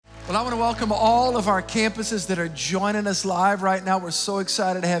Well, I want to welcome all of our campuses that are joining us live right now. We're so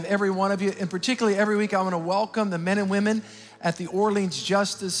excited to have every one of you. And particularly every week, I want to welcome the men and women at the Orleans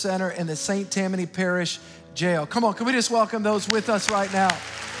Justice Center and the St. Tammany Parish Jail. Come on, can we just welcome those with us right now?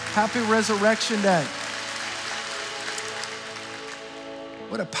 Happy Resurrection Day.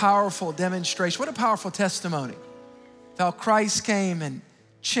 What a powerful demonstration. What a powerful testimony of how Christ came and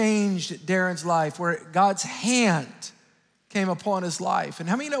changed Darren's life, where God's hand came upon his life. And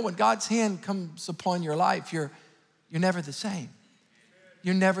how many know when God's hand comes upon your life, you're never the same.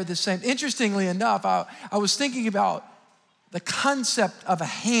 You're never the same. Interestingly enough, I was thinking about the concept of a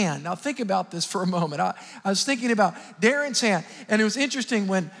hand. Now think about this for a moment. I was thinking about Darren's hand, and it was interesting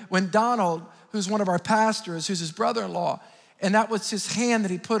when Donald, who's one of our pastors, who's his brother-in-law, and that was his hand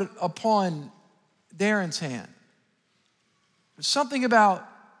that he put upon Darren's hand. There's something about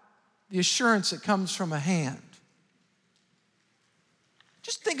the assurance that comes from a hand.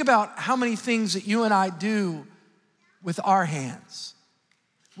 Just think about how many things that you and I do with our hands.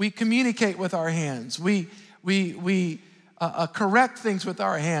 We communicate with our hands. We correct things with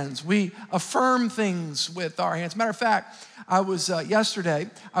our hands. We affirm things with our hands. Matter of fact, I was yesterday,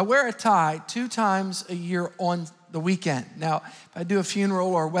 I wear a tie 2 times a year on the weekend. Now, I do a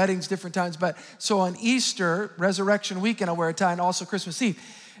funeral or weddings different times, but so on Easter, Resurrection Weekend, I wear a tie, and also Christmas Eve.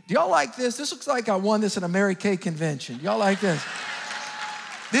 Do y'all like this? This looks like I won this at a Mary Kay convention. Y'all like this?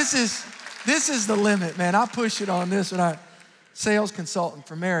 This is the limit, man. I push it on this when I sales consultant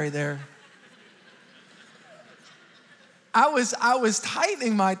for Mary there. I was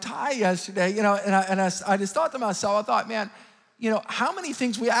tightening my tie yesterday, and I just thought to myself, I thought, man, how many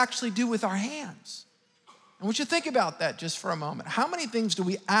things we actually do with our hands? I want you to think about that just for a moment. How many things do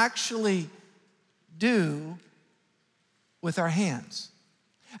we actually do with our hands?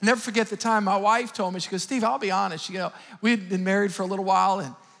 I'll never forget the time my wife told me, she goes, Steve, I'll be honest, we had been married for a little while,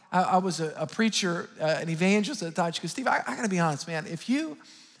 and I was a preacher, an evangelist at the time. She goes, Steve, I gotta be honest, man, if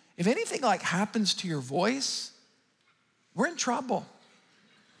anything like happens to your voice, we're in trouble.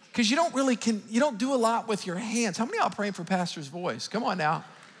 Because you don't do a lot with your hands. How many of y'all praying for pastor's voice? Come on now.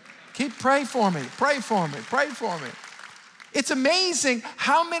 Pray for me, pray for me, pray for me. It's amazing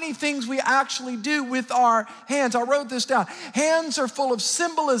how many things we actually do with our hands. I wrote this down. Hands are full of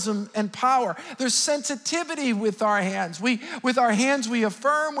symbolism and power. There's sensitivity with our hands. With our hands we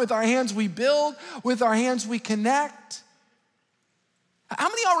affirm, with our hands we build, with our hands we connect. How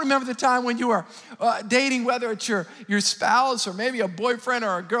many of y'all remember the time when you were dating, whether it's your spouse or maybe a boyfriend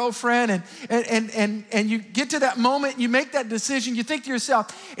or a girlfriend, and you get to that moment, you make that decision, you think to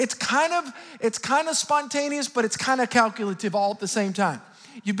yourself, it's kind of spontaneous, but it's kind of calculative all at the same time.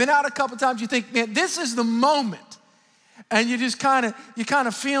 You've been out a couple times, you think, man, this is the moment. And you just kind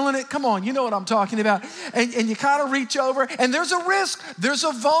of feeling it. Come on, you know what I'm talking about. And you kind of reach over, and there's a risk, there's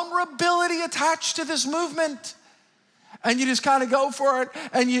a vulnerability attached to this movement. And you just kind of go for it,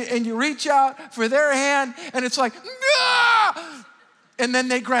 and you reach out for their hand, and it's like, nah! And then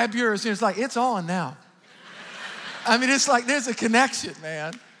they grab yours, and it's like, it's on now. I mean, it's like there's a connection,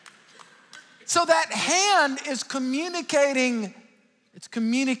 man. So that hand is communicating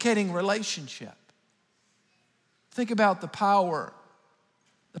relationship. Think about the power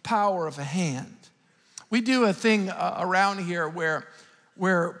of a hand. We do a thing around here where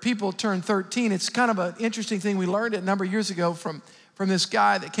people turn 13. It's kind of an interesting thing. We learned it a number of years ago from this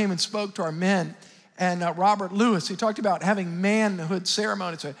guy that came and spoke to our men, and Robert Lewis. He talked about having manhood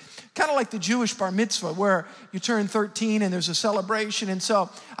ceremonies, kind of like the Jewish bar mitzvah, where you turn 13 and there's a celebration. And so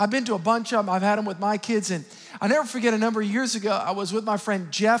I've been to a bunch of them. I've had them with my kids, and I'll never forget a number of years ago, I was with my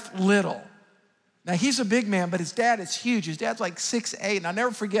friend Jeff Little. Now, he's a big man, but his dad is huge. His dad's like 6'8", and I'll never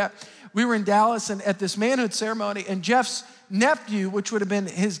forget, we were in Dallas and at this manhood ceremony, and Jeff's nephew, which would have been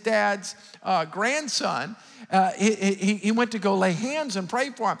his dad's grandson, he went to go lay hands and pray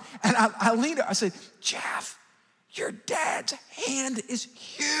for him. And I leaned up, I said, Jeff, your dad's hand is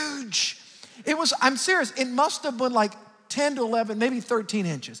huge. I'm serious, it must have been like 10 to 11, maybe 13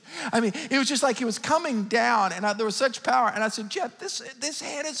 inches. I mean, it was just like he was coming down, and there was such power. And I said, Jeff, this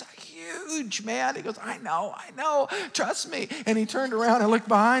hand is huge, man. He goes, I know, trust me. And he turned around and looked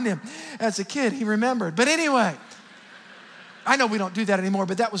behind him. As a kid, he remembered. But anyway, I know we don't do that anymore,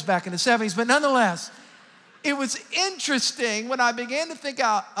 but that was back in the 70s. But nonetheless, it was interesting when I began to think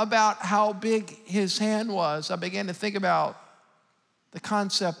about how big his hand was. I began to think about the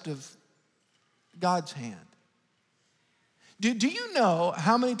concept of God's hand. Do you know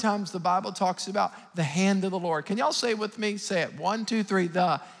how many times the Bible talks about the hand of the Lord? Can y'all say it with me? Say it. 1, 2, 3.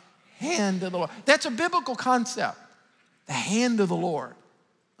 The hand of the Lord. That's a biblical concept. The hand of the Lord.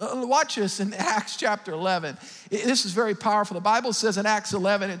 Watch this in Acts chapter 11. This is very powerful. The Bible says in Acts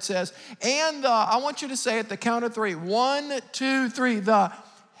 11, it says, and I want you to say at the count of three, 1, 2, 3, the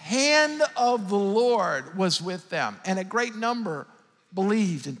hand of the Lord was with them, and a great number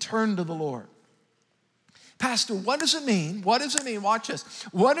believed and turned to the Lord. Pastor, what does it mean? What does it mean? Watch this.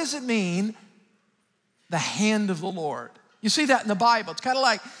 What does it mean, the hand of the Lord? You see that in the Bible. It's kind of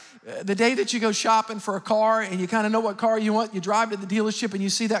like the day that you go shopping for a car and you kind of know what car you want. You drive to the dealership and you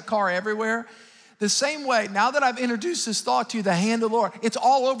see that car everywhere. The same way, now that I've introduced this thought to you, the hand of the Lord, it's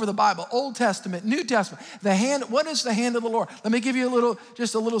all over the Bible, Old Testament, New Testament. The hand, what is the hand of the Lord? Let me give you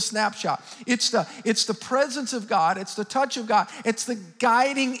just a little snapshot. It's the presence of God. It's the touch of God. It's the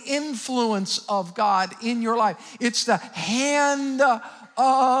guiding influence of God in your life. It's the hand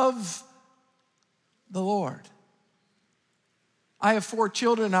of the Lord. I have 4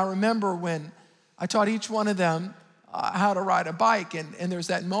 children. I remember when I taught each one of them how to ride a bike, and there's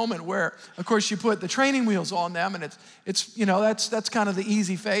that moment where, of course, you put the training wheels on them, and it's you know, that's kind of the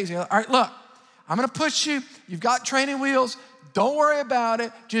easy phase. You're like, all right, look, I'm gonna push you. You've got training wheels. Don't worry about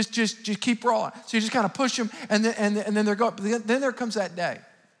it. Just keep rolling. So you just kind of push them, and then they're going. Then there comes that day.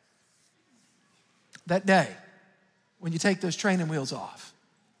 That day when you take those training wheels off.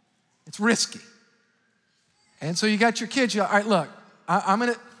 It's risky. And so you got your kids. You're like, all right,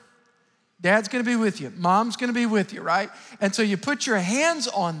 look, Dad's gonna be with you. Mom's gonna be with you, right? And so you put your hands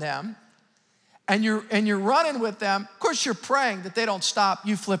on them and you're running with them. Of course, you're praying that they don't stop.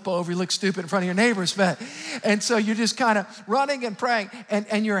 You flip over, you look stupid in front of your neighbors, and so you're just kind of running and praying,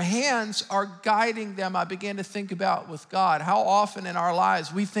 and your hands are guiding them. I began to think about with God, how often in our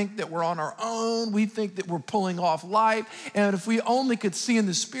lives we think that we're on our own, we think that we're pulling off life, and if we only could see in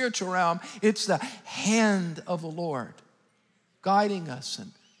the spiritual realm, it's the hand of the Lord guiding us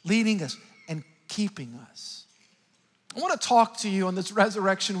and leading us and keeping us. I want to talk to you on this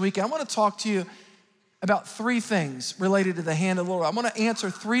resurrection weekend. I want to talk to you about 3 things related to the hand of the Lord. I want to answer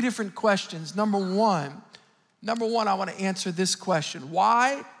 3 different questions. Number one, I want to answer this question.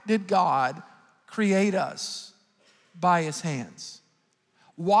 Why did God create us by his hands?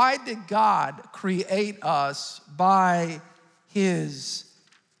 Why did God create us by his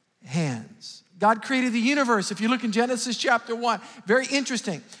hands? God created the universe. If you look in Genesis chapter 1, very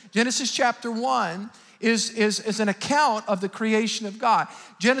interesting. Genesis chapter 1 is an account of the creation of God.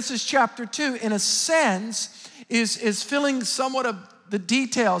 Genesis chapter 2, in a sense, is filling somewhat of the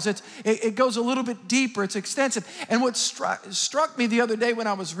details. It goes a little bit deeper. It's extensive. And what struck me the other day when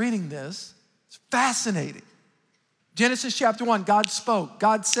I was reading this, it's fascinating. Genesis chapter 1, God spoke,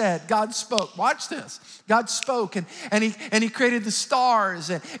 God said, God spoke. Watch this. God spoke and he created the stars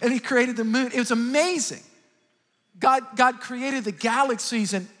and he created the moon. It was amazing. God created the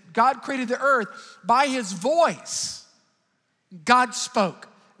galaxies and God created the earth by his voice. God spoke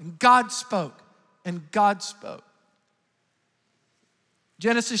and God spoke and God spoke.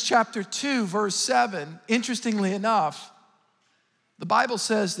 Genesis chapter 2, verse 7, interestingly enough, the Bible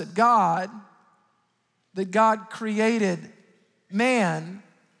says that God created man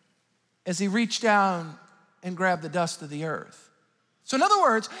as he reached down and grabbed the dust of the earth. So in other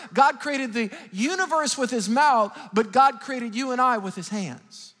words, God created the universe with his mouth, but God created you and I with his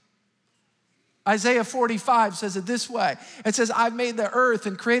hands. Isaiah 45 says it this way. It says, I've made the earth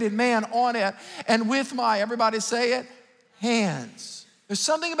and created man on it, and with my, everybody say it, hands. There's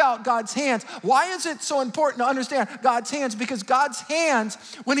something about God's hands. Why is it so important to understand God's hands? Because God's hands,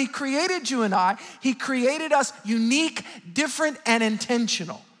 when he created you and I, he created us unique, different, and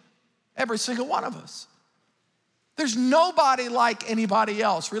intentional. Every single one of us. There's nobody like anybody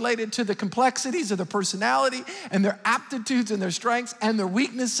else related to the complexities of their personality and their aptitudes and their strengths and their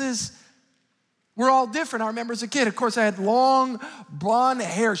weaknesses. We're all different. I remember as a kid, of course, I had long blonde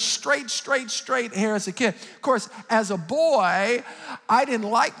hair, straight hair as a kid. Of course, as a boy, I didn't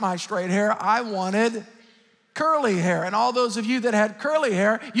like my straight hair. I wanted curly hair. And all those of you that had curly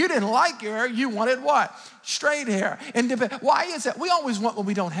hair, you didn't like your hair. You wanted what? Straight hair. And why is that? We always want what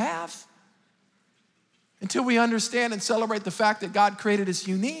we don't have. Until we understand and celebrate the fact that God created us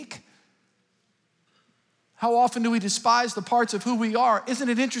unique. How often do we despise the parts of who we are? Isn't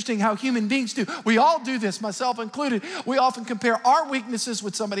it interesting how human beings do? We all do this, myself included. We often compare our weaknesses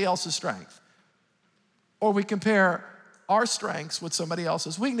with somebody else's strength. Or we compare our strengths with somebody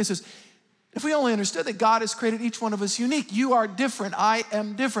else's weaknesses. If we only understood that God has created each one of us unique. You are different, I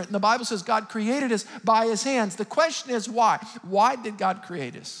am different. And the Bible says God created us by his hands. The question is why? Why did God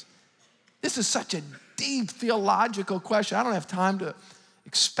create us? This is such a deep theological question. I don't have time to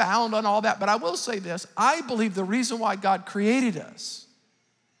expound on all that, but I will say this. I believe the reason why God created us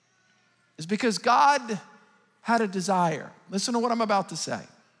is because God had a desire. Listen to what I'm about to say.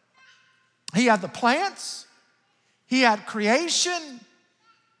 He had the plants. He had creation.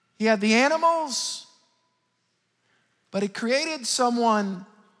 He had the animals. But he created someone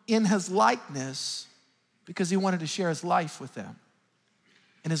in his likeness because he wanted to share his life with them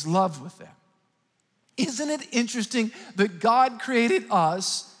and his love with them. Isn't it interesting that God created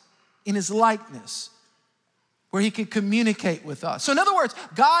us in his likeness where he could communicate with us? So in other words,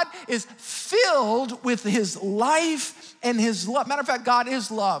 God is filled with his life and his love. Matter of fact, God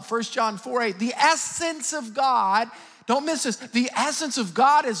is love. 1 John 4:8, the essence of God, don't miss this, the essence of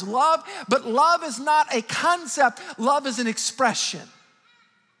God is love, but love is not a concept, love is an expression.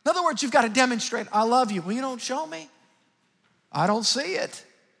 In other words, you've got to demonstrate, I love you. Well, you don't show me. I don't see it.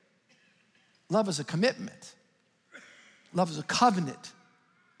 Love is a commitment. Love is a covenant.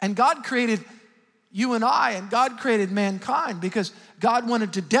 And God created you and I, and God created mankind because God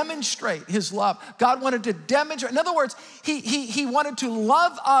wanted to demonstrate his love. God wanted to demonstrate. In other words, he wanted to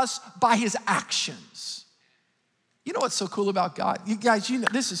love us by his actions. You know what's so cool about God? You guys, you know,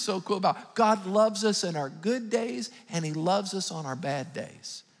 this is so cool about God loves us in our good days, and he loves us on our bad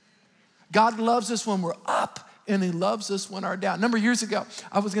days. God loves us when we're up, and he loves us when we're down. A number of years ago,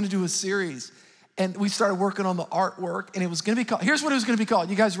 I was gonna do a series, and we started working on the artwork, and it was gonna be called, here's what it was gonna be called.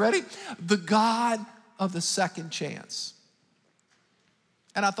 You guys ready? The God of the Second Chance.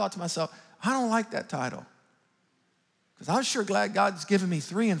 And I thought to myself, I don't like that title, because I'm sure glad God's given me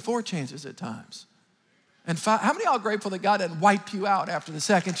 3 and 4 chances at times. And 5, how many of y'all are grateful that God didn't wipe you out after the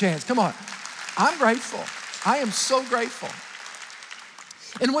second chance? Come on. I'm grateful. I am so grateful.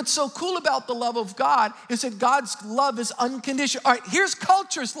 And what's so cool about the love of God is that God's love is unconditional. All right, here's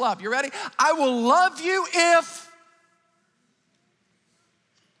culture's love. You ready? I will love you if.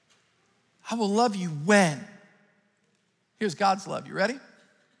 I will love you when. Here's God's love. You ready?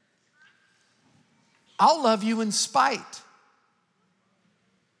 I'll love you in spite.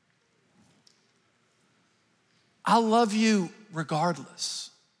 I'll love you regardless.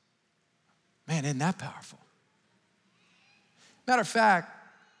 Man, isn't that powerful? Matter of fact,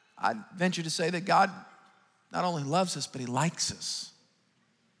 I'd venture to say that God not only loves us, but he likes us.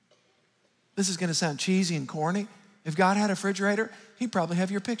 This is gonna sound cheesy and corny. If God had a refrigerator, he'd probably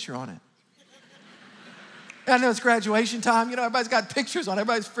have your picture on it. I know it's graduation time. You know, everybody's got pictures on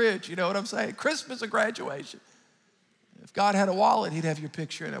everybody's fridge. You know what I'm saying? Christmas or graduation. If God had a wallet, he'd have your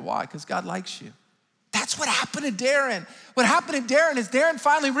picture in it. Why? Because God likes you. That's what happened to Darren. What happened to Darren is Darren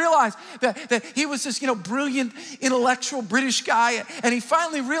finally realized that he was this, brilliant, intellectual British guy, and he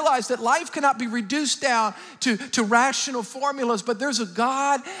finally realized that life cannot be reduced down to rational formulas, but there's a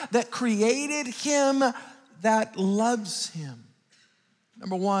God that created him that loves him.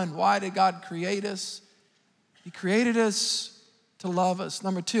 Number one, why did God create us? He created us to love us.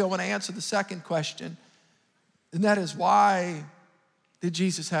 Number two, I want to answer the second question, and that is, why did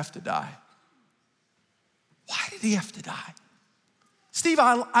Jesus have to die? Why did he have to die? Steve,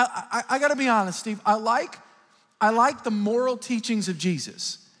 I got to be honest, Steve. I like the moral teachings of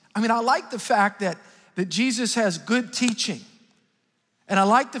Jesus. I mean, I like the fact that Jesus has good teaching. And I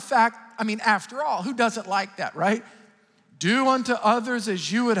like the fact, after all, who doesn't like that, right? Do unto others as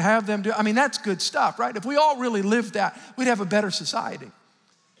you would have them do. That's good stuff, right? If we all really lived that, we'd have a better society.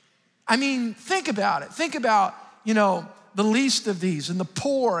 Think about it. Think about, the least of these and the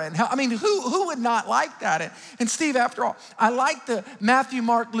poor and how, who would not like that? And Steve, after all, I like the Matthew,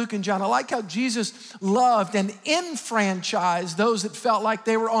 Mark, Luke, and John. I like how Jesus loved and enfranchised those that felt like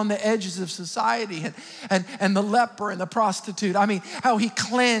they were on the edges of society, and the leper and the prostitute. How he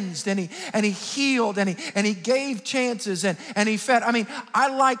cleansed and he healed and he gave chances and he fed.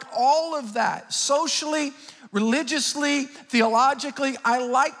 I like all of that socially, religiously, theologically. I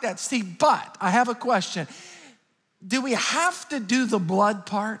like that, Steve, but I have a question. Do we have to do the blood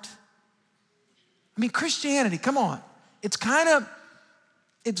part? Christianity, come on. It's got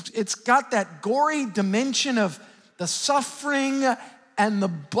that gory dimension of the suffering and the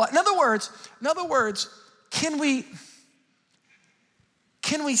blood. In other words, can we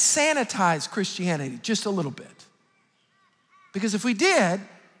sanitize Christianity just a little bit? Because if we did,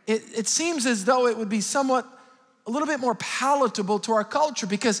 it seems as though it would be a little bit more palatable to our culture,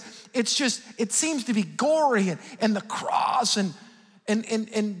 because it seems to be gory and the cross and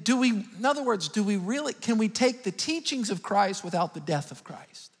do we, in other words, can we take the teachings of Christ without the death of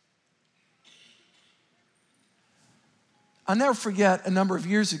Christ? I'll never forget a number of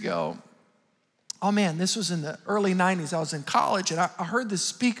years ago, this was in the early 90s. I was in college and I heard this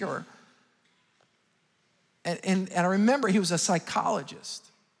speaker and I remember he was a psychologist.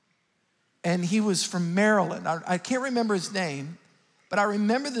 And he was from Maryland. I can't remember his name, but I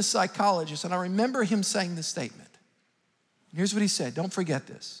remember the psychologist, and I remember him saying this statement. And here's what he said. Don't forget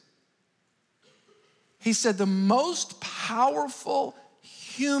this. He said the most powerful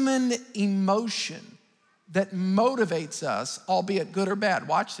human emotion that motivates us, albeit good or bad,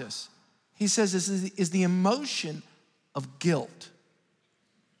 watch this. He says this is the emotion of guilt.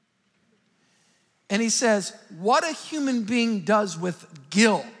 And he says, what a human being does with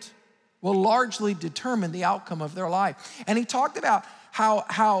guilt will largely determine the outcome of their life. And he talked about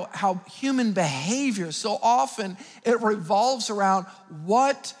how human behavior, so often it revolves around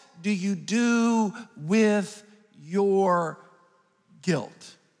what do you do with your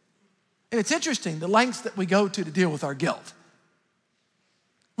guilt? And it's interesting, the lengths that we go to deal with our guilt.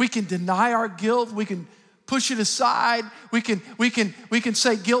 We can deny our guilt. We can push it aside. We can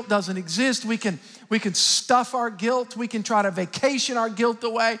say guilt doesn't exist. We can stuff our guilt. We can try to vacation our guilt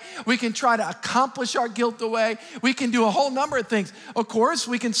away. We can try to accomplish our guilt away. We can do a whole number of things. Of course,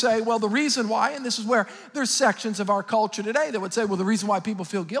 we can say, well, the reason why, and this is where there's sections of our culture today that would say, well, the reason why people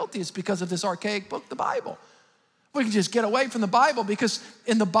feel guilty is because of this archaic book, the Bible. We can just get away from the Bible because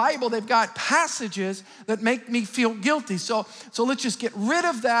in the Bible, they've got passages that make me feel guilty. So let's just get rid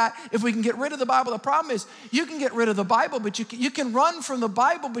of that. If we can get rid of the Bible, the problem is you can get rid of the Bible, but you can run from the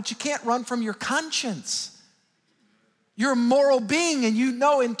Bible, but you can't run from your conscience. You're a moral being and you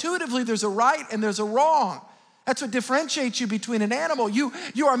know intuitively there's a right and there's a wrong. That's what differentiates you between an animal. You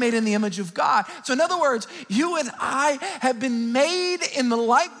are made in the image of God. So in other words, you and I have been made in the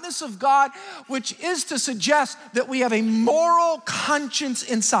likeness of God, which is to suggest that we have a moral conscience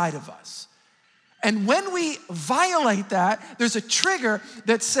inside of us. And when we violate that, there's a trigger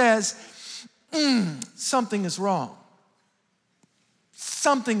that says, something is wrong.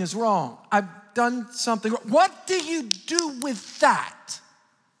 Something is wrong. I've done something wrong. What do you do with that?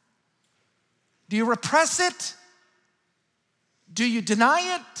 Do you repress it? Do you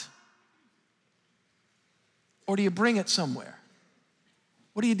deny it? Or do you bring it somewhere?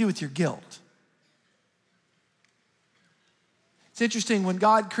 What do you do with your guilt? It's interesting, when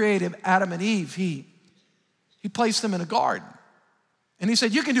God created Adam and Eve, he placed them in a garden. And he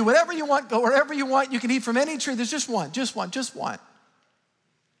said, you can do whatever you want, go wherever you want, you can eat from any tree. There's just one.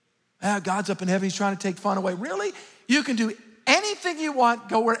 God's up in heaven, he's trying to take fun away. Really? You can do anything you want,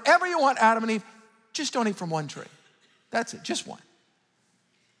 go wherever you want, Adam and Eve. Just don't eat from one tree. That's it, just one.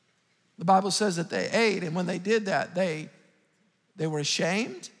 The Bible says that they ate, and when they did that, they were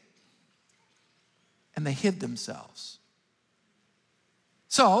ashamed and they hid themselves.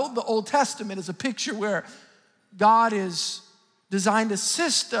 So the Old Testament is a picture where God has designed a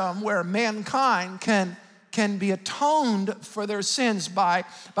system where mankind can be atoned for their sins by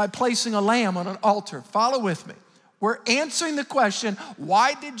placing a lamb on an altar. Follow with me. We're answering the question,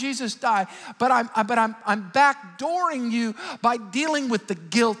 why did Jesus die? But I'm backdooring you by dealing with the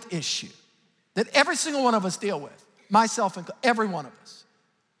guilt issue that every single one of us deal with, myself and every one of us.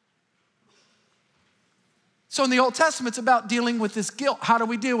 So in the Old Testament, it's about dealing with this guilt. How do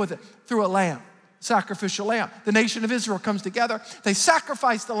we deal with it? Through a lamb, sacrificial lamb. The nation of Israel comes together. They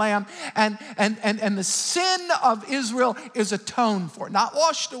sacrifice the lamb, and the sin of Israel is atoned for. Not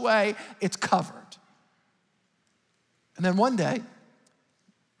washed away, it's covered. And then one day,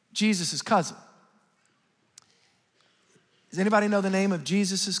 Jesus' cousin. Does anybody know the name of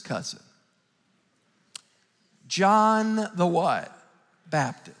Jesus' cousin? John the what?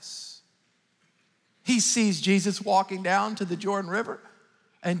 Baptist. He sees Jesus walking down to the Jordan River,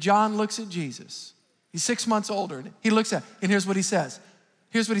 and John looks at Jesus. He's 6 months older, and he looks at him, and here's what he says.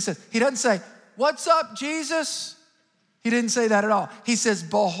 He doesn't say, what's up, Jesus? He didn't say that at all. He says,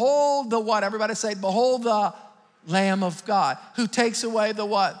 behold the what? Everybody say, behold the Lamb of God, who takes away the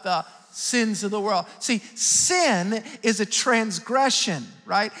what? The sins of the world. See, sin is a transgression,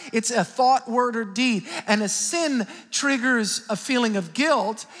 right? It's a thought, word, or deed. And a sin triggers a feeling of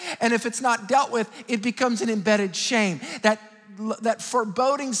guilt. And if it's not dealt with, it becomes an embedded shame. That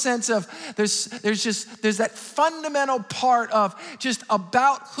foreboding sense of there's that fundamental part of just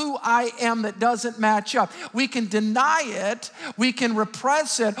about who I am that doesn't match up. We can deny it, we can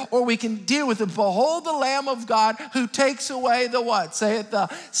repress it, or we can deal with it. Behold the Lamb of God who takes away the what? Say it, the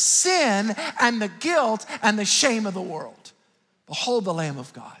sin and the guilt and the shame of the world. Behold the Lamb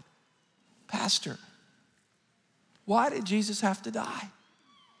of God. Pastor, why did Jesus have to die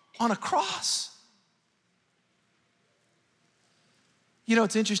on a cross? You know,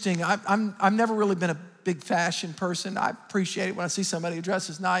 it's interesting. I've never really been a big fashion person. I appreciate it when I see somebody who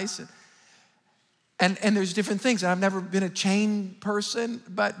dresses nice. And there's different things. And I've never been a chain person,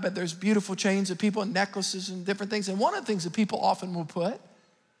 but there's beautiful chains of people and necklaces and different things. And one of the things that people often will put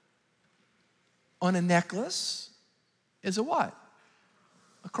on a necklace is a what?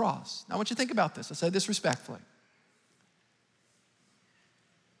 A cross. Now, I want you to think about this. I say this respectfully.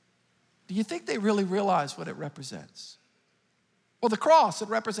 do you think they really realize what it represents? Well, the cross, it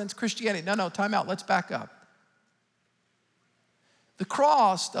represents Christianity. No, time out. Let's back up. The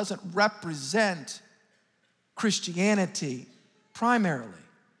cross doesn't represent Christianity primarily.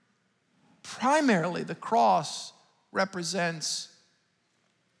 Primarily, the cross represents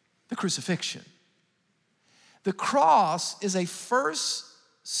the crucifixion. The cross is a first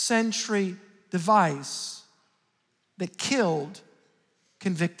century device that killed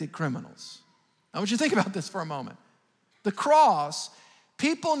convicted criminals. I want you to think about this for a moment. The cross,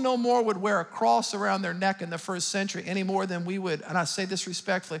 people no more would wear a cross around their neck in the first century any more than we would, and I say this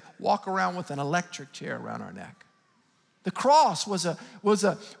respectfully, walk around with an electric chair around our neck. The cross was a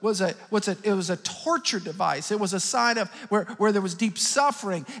torture device. It was a sign of where there was deep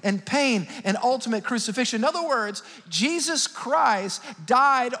suffering and pain and ultimate crucifixion. In other words, Jesus Christ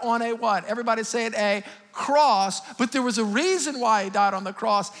died on a what? Everybody say it, a cross, but there was a reason why he died on the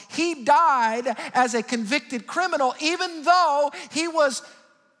cross. He died as a convicted criminal, even though he was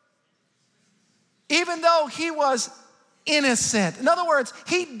innocent. In other words,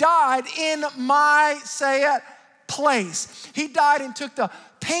 he died in my, say it, place. He died and took the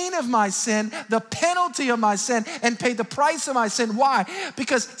pain of my sin, the penalty of my sin, and paid the price of my sin. Why?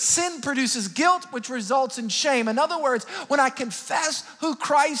 Because sin produces guilt, which results in shame. In other words, when I confess who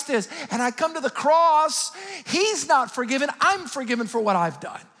Christ is and I come to the cross, he's not forgiven. I'm forgiven for what I've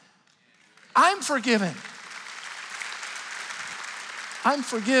done. I'm forgiven. I'm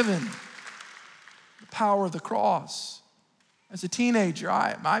forgiven. The power of the cross. As a teenager,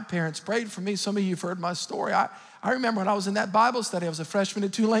 my parents prayed for me. Some of you have heard my story. I remember when I was in that Bible study, I was a freshman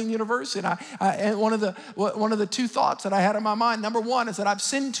at Tulane University, and one of the two thoughts that I had in my mind, number one, is that I've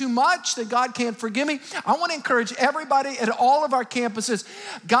sinned too much, that God can't forgive me. I want to encourage everybody at all of our campuses,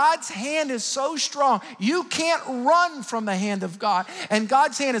 God's hand is so strong, you can't run from the hand of God, and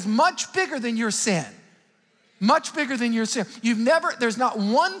God's hand is much bigger than your sin. Much bigger than your sin. There's not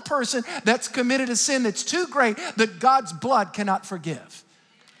one person that's committed a sin that's too great that God's blood cannot forgive.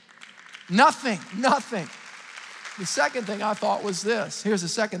 Nothing. The second thing I thought was this. Here's the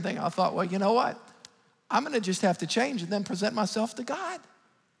second thing I thought, well, you know what? I'm going to just have to change and then present myself to God.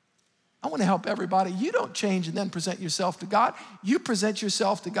 I want to help everybody. You don't change and then present yourself to God. You present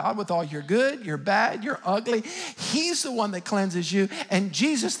yourself to God with all your good, your bad, your ugly. He's the one that cleanses you, and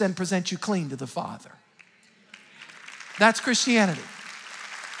Jesus then presents you clean to the Father. That's Christianity.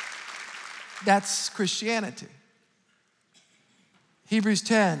 That's Christianity. Hebrews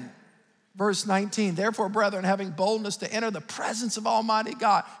 10, verse 19. Therefore, brethren, having boldness to enter the presence of Almighty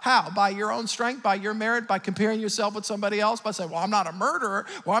God. How? By your own strength, by your merit, by comparing yourself with somebody else, by saying, well, I'm not a murderer.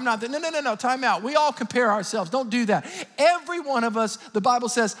 Well, I'm not. No, time out. We all compare ourselves. Don't do that. Every one of us, the Bible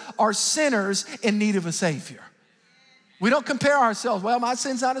says, are sinners in need of a Savior. We don't compare ourselves. Well, my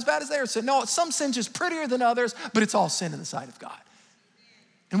sin's not as bad as their sin. No, some sin's just prettier than others, but it's all sin in the sight of God.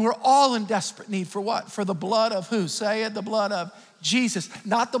 And we're all in desperate need for what? For the blood of who? Say it, the blood of Jesus.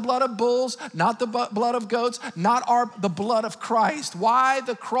 Not the blood of bulls, not the blood of goats, the blood of Christ. Why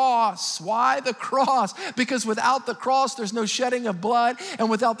the cross? Why the cross? Because without the cross, there's no shedding of blood. And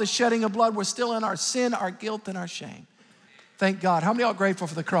without the shedding of blood, we're still in our sin, our guilt, and our shame. Thank God. How many are grateful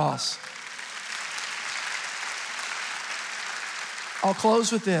for the cross? I'll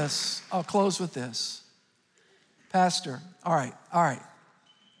close with this. Pastor, all right.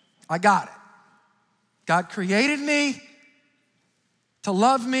 I got it. God created me to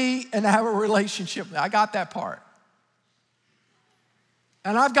love me and to have a relationship with me. I got that part.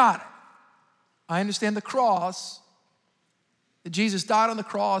 And I've got it. I understand the cross, that Jesus died on the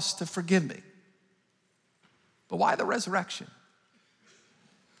cross to forgive me. But why the resurrection?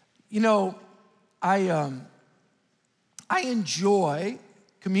 You know, I enjoy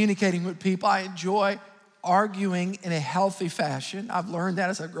communicating with people. I enjoy arguing in a healthy fashion. I've learned that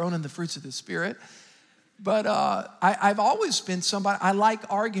as I've grown in the fruits of the Spirit. But I've always been somebody, I like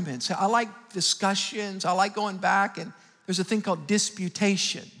arguments. I like discussions. I like going back, and there's a thing called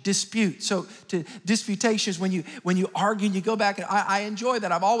disputation, dispute. So disputation is when you argue and you go back, and I enjoy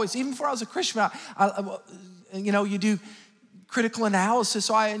that. I've always, even before I was a Christian, you do critical analysis,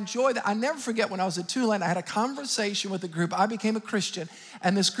 so I enjoy that. I never forget when I was at Tulane, I had a conversation with a group. I became a Christian,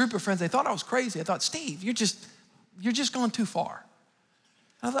 and this group of friends, they thought I was crazy. I thought, Steve, you're just going too far.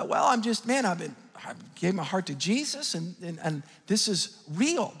 And I thought, well, I gave my heart to Jesus, and this is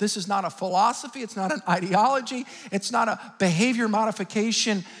real. This is not a philosophy. It's not an ideology. It's not a behavior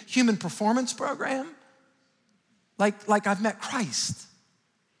modification human performance program. Like I've met Christ.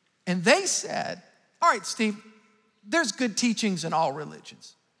 And they said, all right, Steve, there's good teachings in all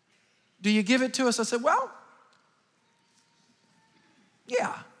religions. Do you give it to us? I said, well,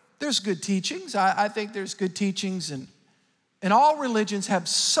 yeah. there's good teachings. I think there's good teachings, and all religions have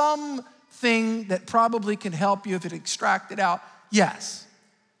something that probably can help you if it extracted out. Yes.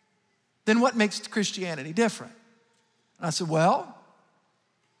 Then what makes Christianity different? And I said, well,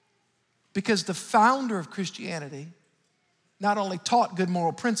 because the founder of Christianity not only taught good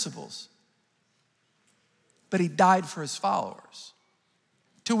moral principles, but he died for his followers.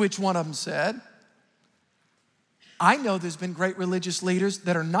 To which one of them said, I know there's been great religious leaders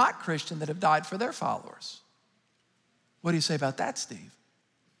that are not Christian that have died for their followers. What do you say about that, Steve?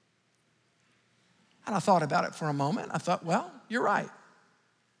 And I thought about it for a moment. I thought, well, you're right.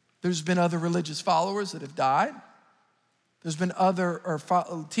 There's been other religious followers that have died. There's been other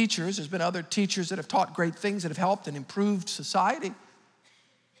teachers. There's been other teachers that have taught great things that have helped and improved society.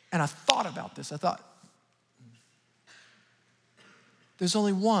 And I thought about this. I thought, there's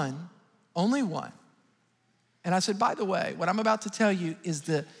only one. And I said, by the way, what I'm about to tell you is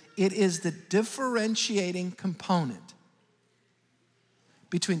it is the differentiating component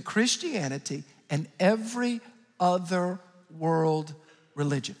between Christianity and every other world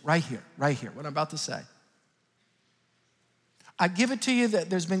religion. Right here, what I'm about to say. I give it to you that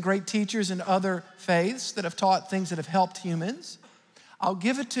there's been great teachers in other faiths that have taught things that have helped humans. I'll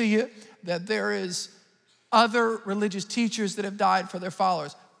give it to you that there is other religious teachers that have died for their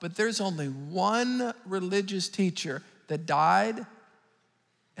followers. But there's only one religious teacher that died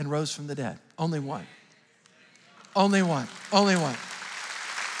and rose from the dead. Only one. Only one.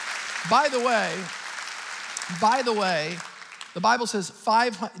 By the way, the Bible says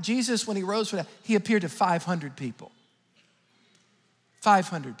Jesus, when he rose from the dead, he appeared to 500 people.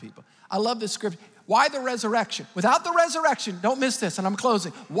 500 people. I love this scripture. Why the resurrection? Without the resurrection, don't miss this, and I'm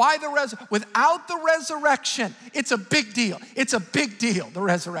closing. Without the resurrection, it's a big deal. It's a big deal, the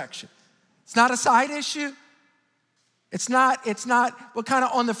resurrection. It's not a side issue. It's not what kind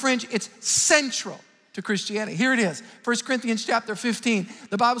of on the fringe. It's central to Christianity. Here it is, 1 Corinthians chapter 15.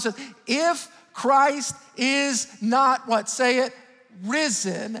 The Bible says, if Christ is not, what? Say it,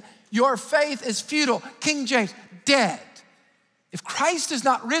 risen, your faith is futile. King James, dead. If Christ is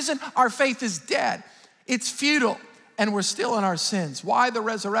not risen, our faith is dead. It's futile, and we're still in our sins. Why the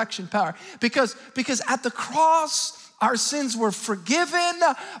resurrection power? Because at the cross, our sins were forgiven,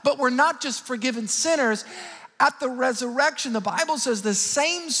 but we're not just forgiven sinners. At the resurrection, the Bible says the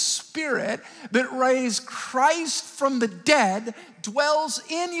same Spirit that raised Christ from the dead dwells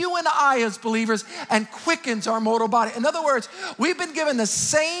in you and I as believers and quickens our mortal body. In other words, we've been given the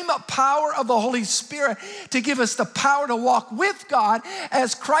same power of the Holy Spirit to give us the power to walk with God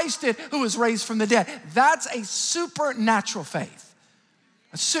as Christ did, who was raised from the dead. That's a supernatural faith.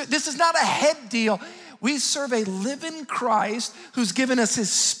 This is not a head deal. We serve a living Christ who's given us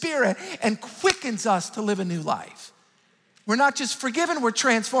his Spirit and quickens us to live a new life. We're not just forgiven, we're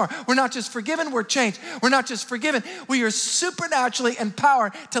transformed. We're not just forgiven, we're changed. We're not just forgiven, we are supernaturally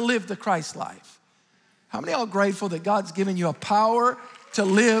empowered to live the Christ life. How many are grateful that God's given you a power to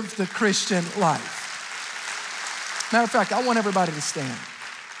live the Christian life? Matter of fact, I want everybody to stand.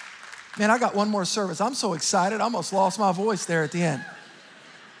 Man, I got one more service. I'm so excited, I almost lost my voice there at the end.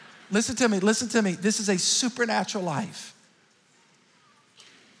 Listen to me. This is a supernatural life.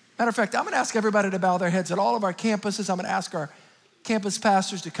 Matter of fact, I'm gonna ask everybody to bow their heads at all of our campuses. I'm gonna ask our campus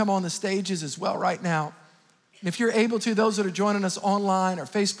pastors to come on the stages as well right now. And if you're able to, those that are joining us online or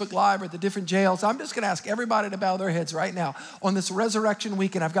Facebook Live or the different jails, I'm just gonna ask everybody to bow their heads right now on this resurrection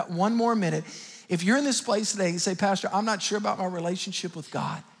weekend. I've got one more minute. If you're in this place today, you say, Pastor, I'm not sure about my relationship with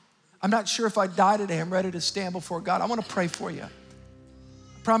God. I'm not sure if I die today, I'm ready to stand before God. I wanna pray for you.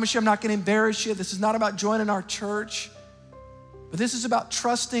 I promise you I'm not gonna embarrass you. This is not about joining our church, but this is about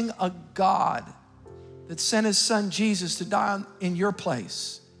trusting a God that sent his son Jesus to die in your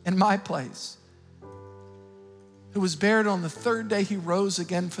place, in my place, who was buried on the third day, he rose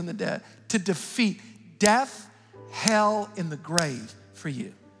again from the dead to defeat death, hell, and the grave for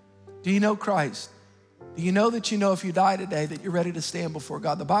you. Do you know Christ? Do you know that you know if you die today that you're ready to stand before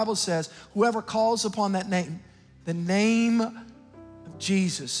God? The Bible says, whoever calls upon that name, the name of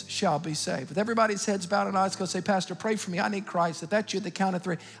Jesus shall be saved. With everybody's heads bowed and eyes closed, say, Pastor, pray for me. I need Christ. If that's you at the count of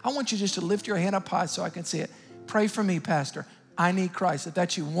 3, I want you just to lift your hand up high so I can see it. Pray for me, Pastor. I need Christ. If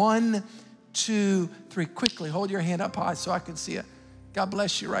that's you, 1, 2, 3. Quickly, hold your hand up high so I can see it. God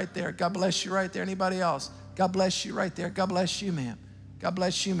bless you right there. God bless you right there. Anybody else? God bless you right there. God bless you, ma'am. God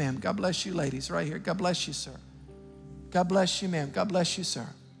bless you, ma'am. God bless you, ladies, right here. God bless you, sir. God bless you, ma'am. God bless you, sir.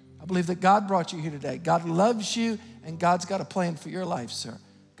 I believe that God brought you here today. God loves you, and God's got a plan for your life, sir.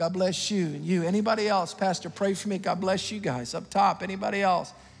 God bless you and you. Anybody else? Pastor, pray for me. God bless you guys. Up top, anybody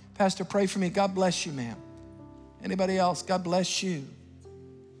else? Pastor, pray for me. God bless you, ma'am. Anybody else? God bless you.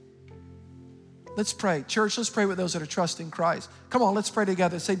 Let's pray. Church, let's pray with those that are trusting Christ. Come on, let's pray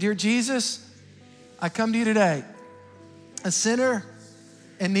together. Say, dear Jesus, I come to you today, a sinner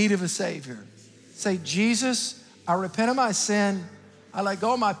in need of a Savior. Say, Jesus, I repent of my sin. I let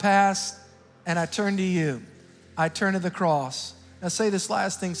go of my past, and I turn to you. I turn to the cross. Now say this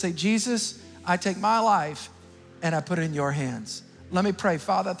last thing. Say, Jesus, I take my life, and I put it in your hands. Let me pray.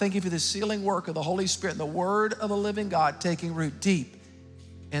 Father, I thank you for the sealing work of the Holy Spirit and the word of the living God taking root deep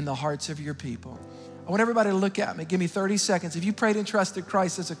in the hearts of your people. I want everybody to look at me. Give me 30 seconds. If you prayed and trusted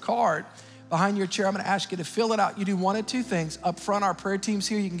Christ, there's a card behind your chair. I'm going to ask you to fill it out. You do one of two things. Up front, our prayer team's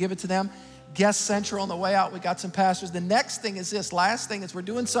here. You can give it to them. Guest Central on the way out. We got some pastors. The next thing is this. Last thing is we're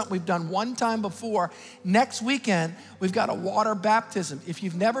doing something we've done one time before. Next weekend, we've got a water baptism. If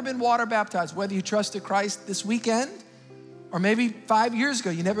you've never been water baptized, whether you trusted Christ this weekend or maybe 5 years ago,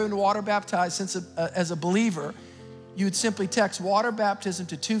 you never been water baptized as a believer, you would simply text water baptism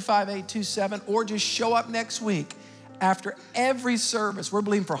to 25827 or just show up next week. After every service, we're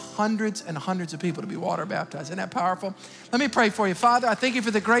believing for hundreds and hundreds of people to be water baptized. Isn't that powerful? Let me pray for you. Father, I thank you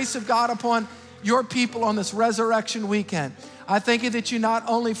for the grace of God upon your people on this resurrection weekend. I thank you that you not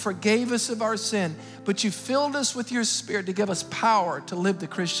only forgave us of our sin, but you filled us with your Spirit to give us power to live the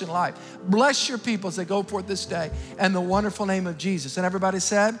Christian life. Bless your people as they go forth this day in the wonderful name of Jesus. And everybody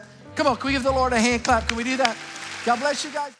said, come on, can we give the Lord a hand clap? Can we do that? God bless you guys.